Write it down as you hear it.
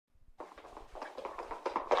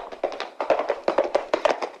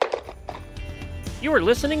You are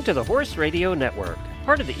listening to the Horse Radio Network,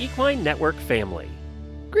 part of the Equine Network family.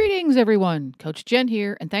 Greetings, everyone. Coach Jen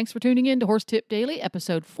here, and thanks for tuning in to Horse Tip Daily,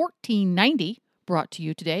 episode 1490, brought to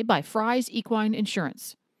you today by Fry's Equine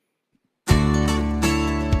Insurance.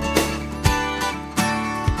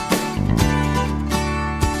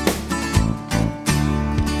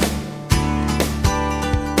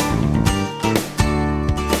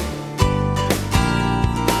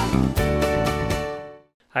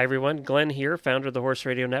 Hi everyone, Glenn here, founder of the Horse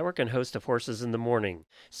Radio Network and host of Horses in the Morning.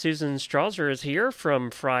 Susan Strauser is here from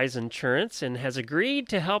Fry's Insurance and has agreed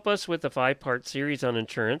to help us with a 5-part series on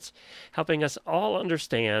insurance, helping us all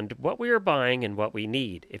understand what we are buying and what we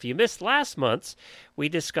need. If you missed last month's, we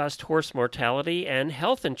discussed horse mortality and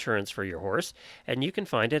health insurance for your horse, and you can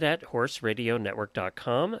find it at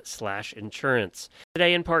horseradionetwork.com/insurance.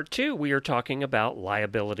 Today in part 2, we are talking about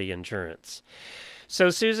liability insurance. So,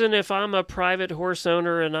 Susan, if I'm a private horse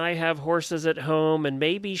owner and I have horses at home and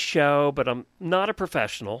maybe show, but I'm not a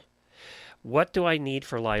professional, what do I need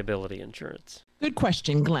for liability insurance? Good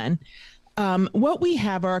question, Glenn. What we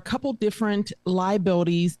have are a couple different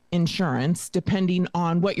liabilities insurance depending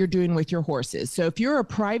on what you're doing with your horses. So if you're a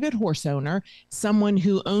private horse owner, someone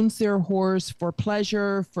who owns their horse for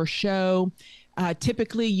pleasure, for show,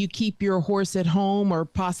 typically you keep your horse at home or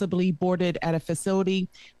possibly boarded at a facility.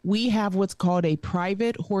 We have what's called a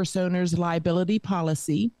private horse owner's liability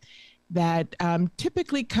policy that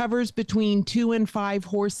typically covers between 2 and 5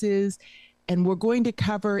 horses. And we're going to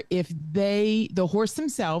cover if the horse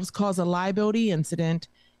themselves cause a liability incident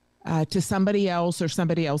to somebody else or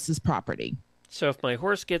somebody else's property. So if my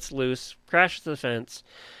horse gets loose, crashes the fence,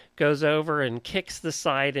 goes over and kicks the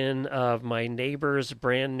side in of my neighbor's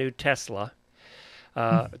brand new Tesla,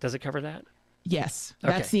 does it cover that? Yes,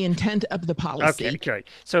 Okay. that's the intent of the policy. Okay, great.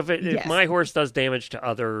 So if my horse does damage to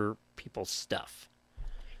other people's stuff.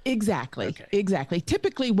 Exactly, Okay. exactly.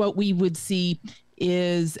 Typically what we would see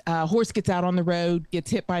is a horse gets out on the road,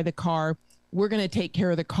 gets hit by the car. We're going to take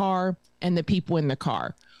care of the car and the people in the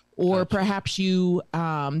car. Or Gotcha. perhaps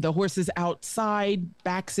the horse is outside,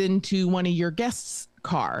 backs into one of your guests'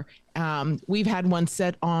 car. We've had one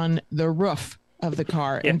set on the roof of the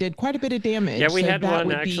car and did quite a bit of damage. Yeah, we So had that one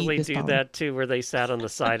would actually be do disqualified. that too, where they sat on the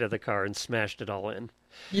side of the car and smashed it all in.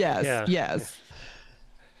 Yes, Yeah. yes.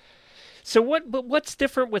 So what's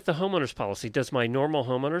different with the homeowner's policy? Does my normal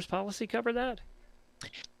homeowner's policy cover that?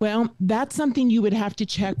 Well, that's something you would have to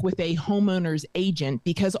check with a homeowner's agent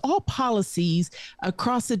because all policies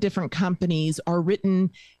across the different companies are written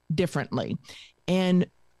differently. And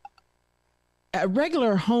a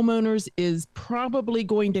regular homeowners is probably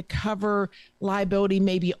going to cover liability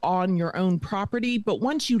maybe on your own property. But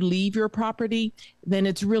once you leave your property, then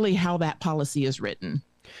it's really how that policy is written.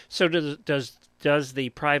 So does the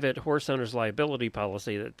private horse owner's liability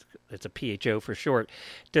policy, it's a PHO for short,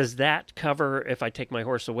 does that cover if I take my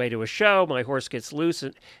horse away to a show, my horse gets loose?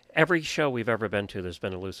 Every show we've ever been to, there's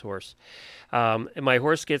been a loose horse. And my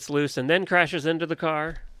horse gets loose and then crashes into the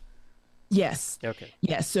car? Yes. Okay.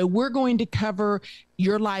 Yes. So we're going to cover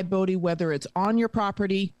your liability, whether it's on your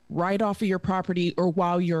property, right off of your property, or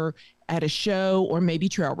while you're at a show or maybe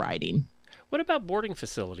trail riding. What about boarding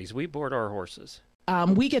facilities? We board our horses.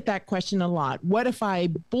 We get that question a lot. What if I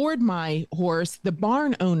board my horse? The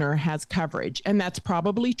barn owner has coverage, and that's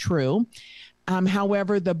probably true.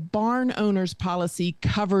 However, the barn owner's policy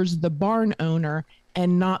covers the barn owner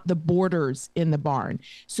and not the boarders in the barn.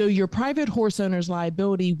 So your private horse owner's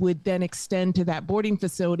liability would then extend to that boarding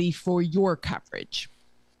facility for your coverage.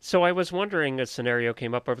 So I was wondering, a scenario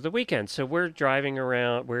came up over the weekend. So we're driving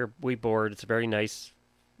around where we board. It's a very nice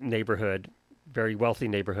neighborhood, very wealthy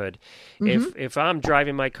neighborhood. If I'm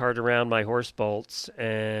driving my cart around, my horse bolts,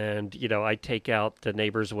 and I take out the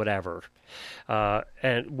neighbor's whatever,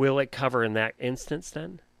 and will it cover in that instance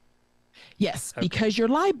then? Yes, Okay. because your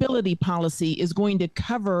liability policy is going to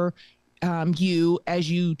cover you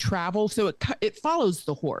as you travel. So it follows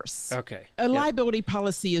the horse. Okay. A liability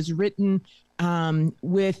policy is written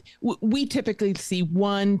we typically see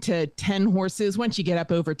 1 to 10 horses. Once you get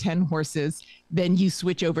up over 10 horses, then you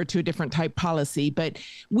switch over to a different type policy. But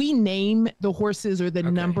we name the horses or the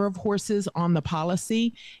number of horses on the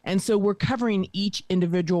policy. And so we're covering each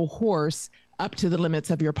individual horse up to the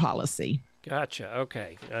limits of your policy. Gotcha.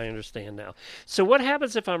 Okay. I understand now. So what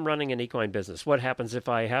happens if I'm running an equine business? What happens if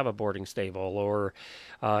I have a boarding stable or,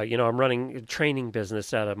 I'm running a training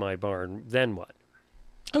business out of my barn? Then what?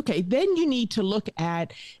 Okay, then you need to look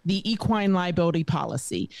at the equine liability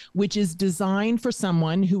policy, which is designed for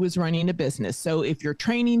someone who is running a business. So if you're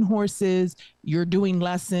training horses, you're doing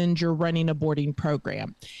lessons, you're running a boarding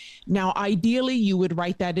program. Now, ideally, you would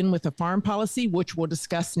write that in with a farm policy, which we'll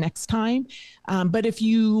discuss next time. But if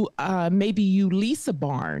you maybe you lease a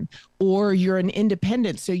barn or you're an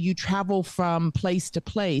independent, so you travel from place to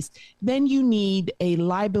place, then you need a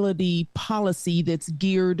liability policy that's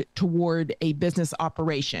geared toward a business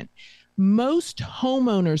operation. Most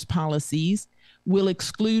homeowners policies will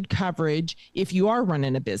exclude coverage if you are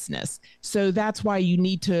running a business. So that's why you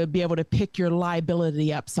need to be able to pick your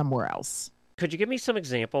liability up somewhere else. Could you give me some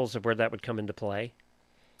examples of where that would come into play?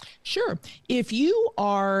 Sure. If you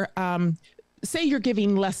are, say you're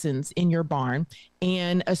giving lessons in your barn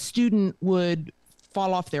and a student would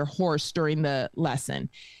fall off their horse during the lesson,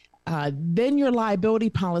 then your liability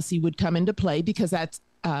policy would come into play because that's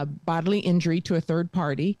bodily injury to a third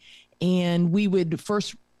party. And we would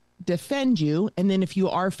first defend you, and then if you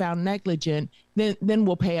are found negligent, then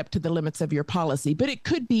we'll pay up to the limits of your policy. But it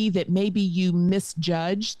could be that maybe you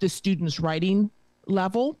misjudged the student's riding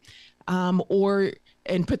level,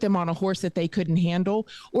 and put them on a horse that they couldn't handle,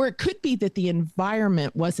 or it could be that the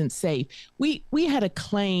environment wasn't safe. We had a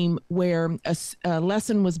claim where a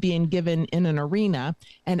lesson was being given in an arena,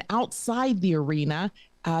 and outside the arena,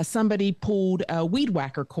 somebody pulled a weed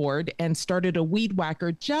whacker cord and started a weed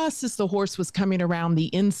whacker just as the horse was coming around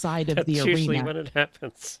the inside of the arena. That's usually when it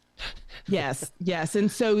happens. Yes.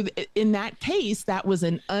 And so in that case, that was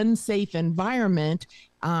an unsafe environment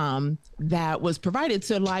that was provided.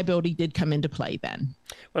 So liability did come into play then.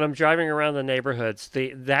 When I'm driving around the neighborhoods,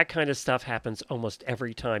 that kind of stuff happens almost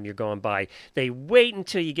every time you're going by. They wait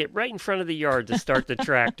until you get right in front of the yard to start the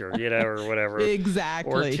tractor, or whatever.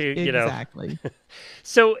 Exactly. Exactly.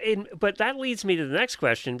 But that leads me to the next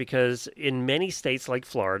question, because in many states like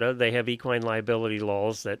Florida, they have equine liability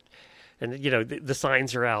laws that, and the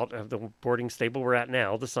signs are out of the boarding stable we're at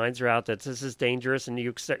now. The signs are out that this is dangerous, and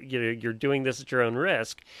you're doing this at your own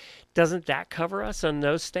risk. Doesn't that cover us in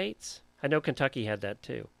those states? I know Kentucky had that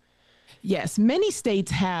too. Yes, many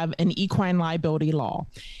states have an equine liability law.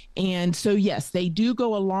 And so, yes, they do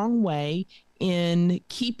go a long way in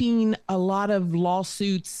keeping a lot of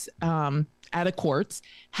lawsuits out of courts.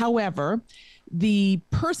 However, the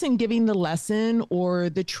person giving the lesson or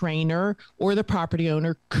the trainer or the property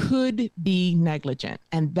owner could be negligent,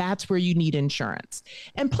 and that's where you need insurance.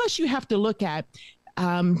 And plus, you have to look at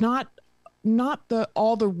not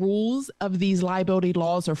all the rules of these liability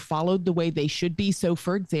laws are followed the way they should be. So,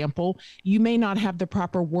 for example, you may not have the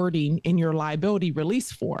proper wording in your liability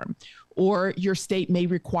release form, or your state may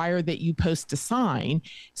require that you post a sign.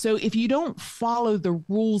 So if you don't follow the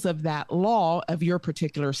rules of that law of your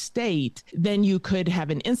particular state, then you could have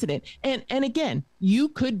an incident. And again, you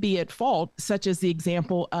could be at fault, such as the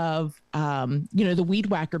example of, the weed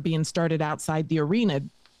whacker being started outside the arena.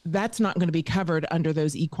 That's not going to be covered under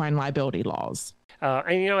those equine liability laws.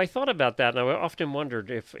 I thought about that, and I often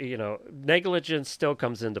wondered if, negligence still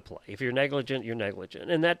comes into play. If you're negligent, you're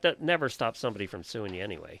negligent. And that never stops somebody from suing you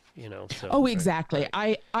anyway, So, oh, exactly.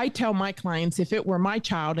 Right. I tell my clients, if it were my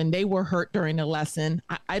child and they were hurt during a lesson,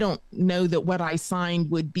 I don't know that what I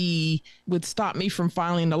signed would stop me from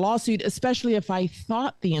filing a lawsuit, especially if I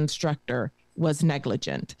thought the instructor was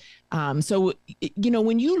negligent. So,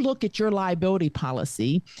 when you look at your liability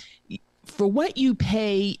policy, for what you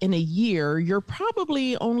pay in a year, you're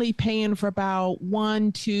probably only paying for about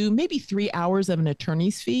 1, 2, maybe 3 hours of an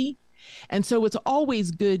attorney's fee. And so it's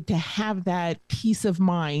always good to have that peace of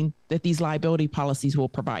mind that these liability policies will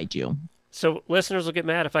provide you. So listeners will get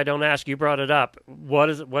mad if I don't ask. You brought it up.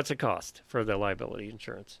 What's it cost for the liability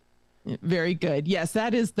insurance? Very good. Yes,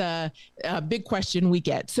 that is the big question we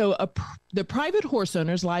get. So the private horse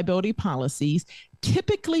owners liability policies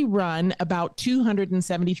typically run about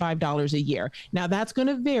 $275 a year. Now that's going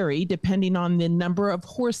to vary depending on the number of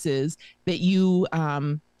horses that you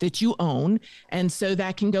own. And so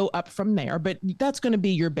that can go up from there, but that's going to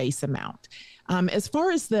be your base amount. As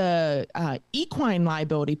far as the equine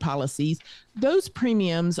liability policies, those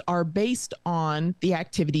premiums are based on the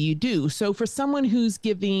activity you do. So for someone who's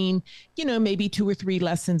giving, maybe 2 or 3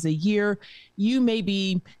 lessons a year, you may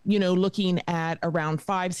be, looking at around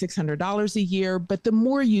 $500-$600 a year. But the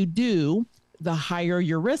more you do, the higher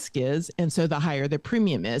your risk is. And so the higher the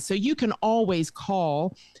premium is. So you can always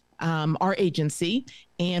call our agency,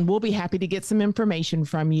 and we'll be happy to get some information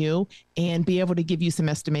from you and be able to give you some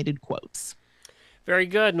estimated quotes. Very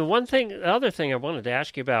good. And the other thing I wanted to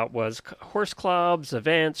ask you about was horse clubs,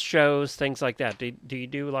 events, shows, things like that. Do you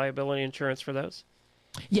do liability insurance for those?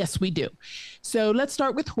 Yes, we do. So let's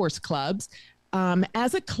start with horse clubs.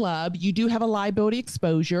 As a club, you do have a liability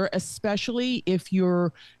exposure, especially if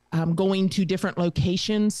you're going to different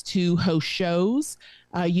locations to host shows.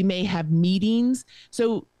 You may have meetings.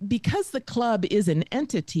 So because the club is an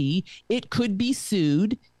entity, it could be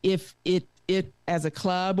sued if it as a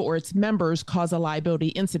club or its members cause a liability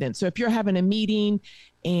incident. So if you're having a meeting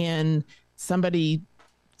and somebody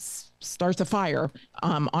starts a fire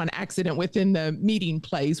on accident within the meeting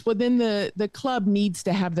place, well, then the club needs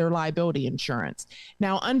to have their liability insurance.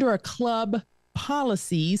 Now, under a club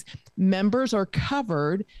policies, members are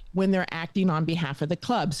covered when they're acting on behalf of the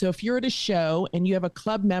club. So if you're at a show and you have a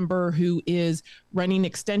club member who is running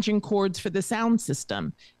extension cords for the sound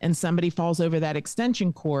system and somebody falls over that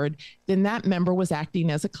extension cord, then that member was acting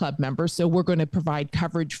as a club member. So we're going to provide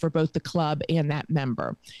coverage for both the club and that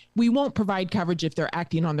member. We won't provide coverage if they're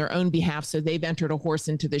acting on their own behalf. So they've entered a horse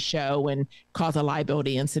into the show and cause a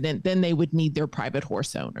liability incident. Then they would need their private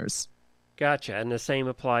horse owners. Gotcha. And the same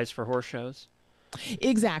applies for horse shows?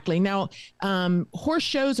 Exactly. Now, horse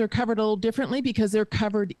shows are covered a little differently because they're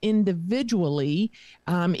covered individually.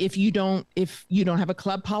 If you don't have a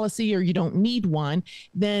club policy or you don't need one,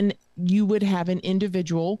 then you would have an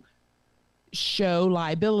individual show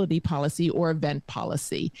liability policy or event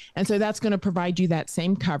policy. And so that's going to provide you that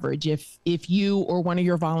same coverage. If you or one of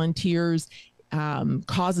your volunteers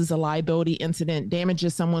causes a liability incident,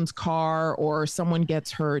 damages someone's car, or someone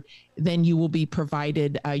gets hurt, then you will be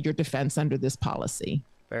provided your defense under this policy.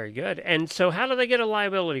 Very good. And so how do they get a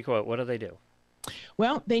liability quote? What do they do?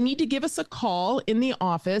 Well, they need to give us a call in the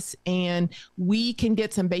office and we can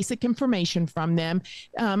get some basic information from them.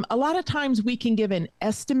 A lot of times we can give an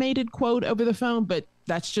estimated quote over the phone, but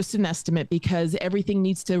that's just an estimate because everything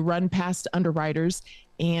needs to run past underwriters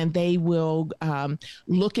and they will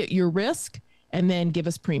look at your risk and then give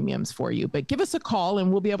us premiums for you. But give us a call and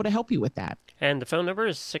we'll be able to help you with that. And the phone number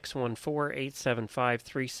is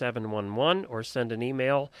 614-875-3711 or send an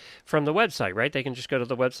email from the website, right? They can just go to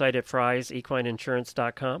the website at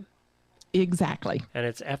FrysEquineInsurance.com. Exactly. And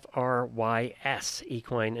it's FRYS,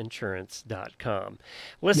 equineinsurance.com.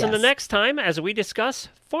 Listen Yes. to next time as we discuss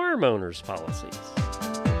farm owners' policies.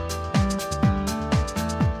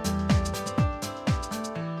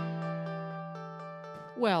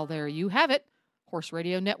 Well, there you have it. Horse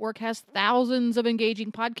Radio Network has thousands of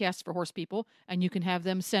engaging podcasts for horse people, and you can have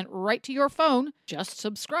them sent right to your phone. Just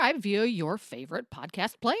subscribe via your favorite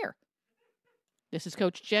podcast player. This is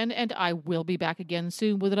Coach Jen, and I will be back again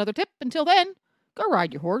soon with another tip. Until then, go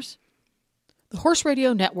ride your horse. The Horse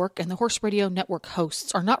Radio Network and the Horse Radio Network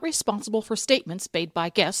hosts are not responsible for statements made by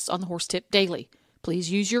guests on the Horse Tip Daily.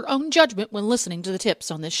 Please use your own judgment when listening to the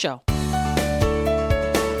tips on this show.